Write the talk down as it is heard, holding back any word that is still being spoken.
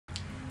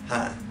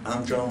Hi,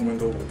 I'm John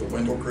Windle with the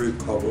Windle Group,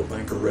 Caldwell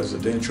Banker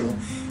Residential,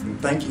 and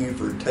thank you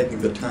for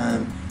taking the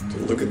time to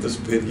look at this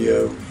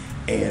video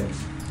and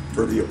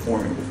for the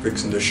appointment we're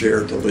fixing to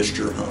share to list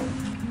your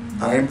home.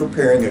 I am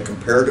preparing a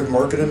comparative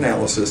market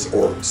analysis,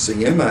 or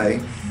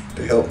CMA,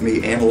 to help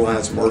me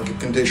analyze market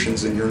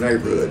conditions in your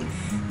neighborhood.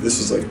 This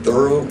is a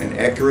thorough and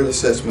accurate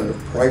assessment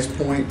of price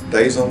point,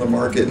 days on the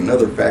market, and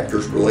other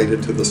factors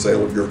related to the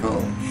sale of your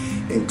home.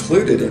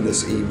 Included in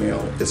this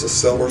email is a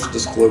seller's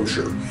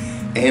disclosure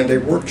and a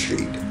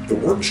worksheet. The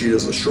worksheet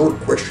is a short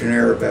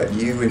questionnaire about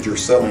you and your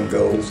selling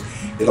goals.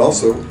 It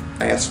also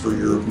asks for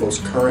your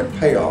most current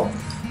payoff,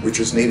 which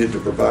is needed to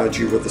provide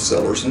you with the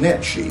seller's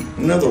net sheet.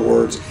 In other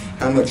words,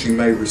 how much you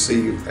may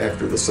receive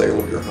after the sale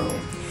of your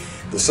home.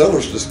 The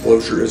seller's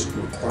disclosure is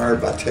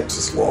required by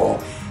Texas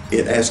law.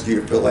 It asks you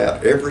to fill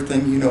out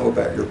everything you know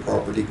about your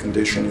property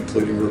condition,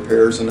 including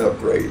repairs and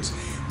upgrades.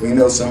 We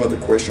know some of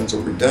the questions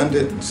are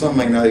redundant, some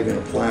may not even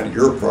apply to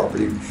your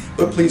property,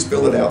 but please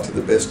fill it out to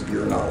the best of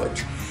your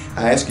knowledge.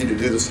 I ask you to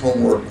do this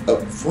homework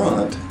up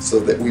front so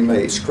that we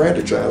may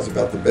strategize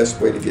about the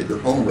best way to get your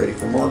home ready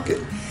for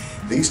market.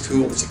 These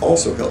tools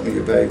also help me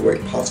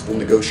evaluate possible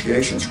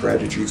negotiation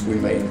strategies we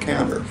may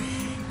encounter.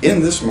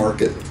 In this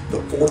market,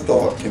 the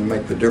forethought can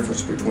make the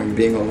difference between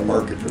being on the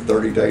market for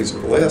 30 days or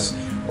less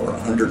or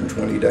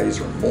 120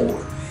 days or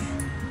more.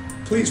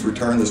 Please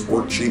return this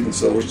worksheet and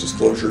seller's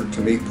disclosure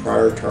to me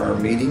prior to our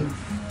meeting.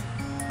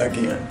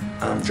 Again,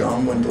 I'm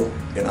John Windle,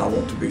 and I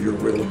want to be your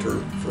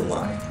realtor for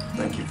life.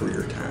 Thank you for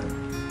your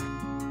time.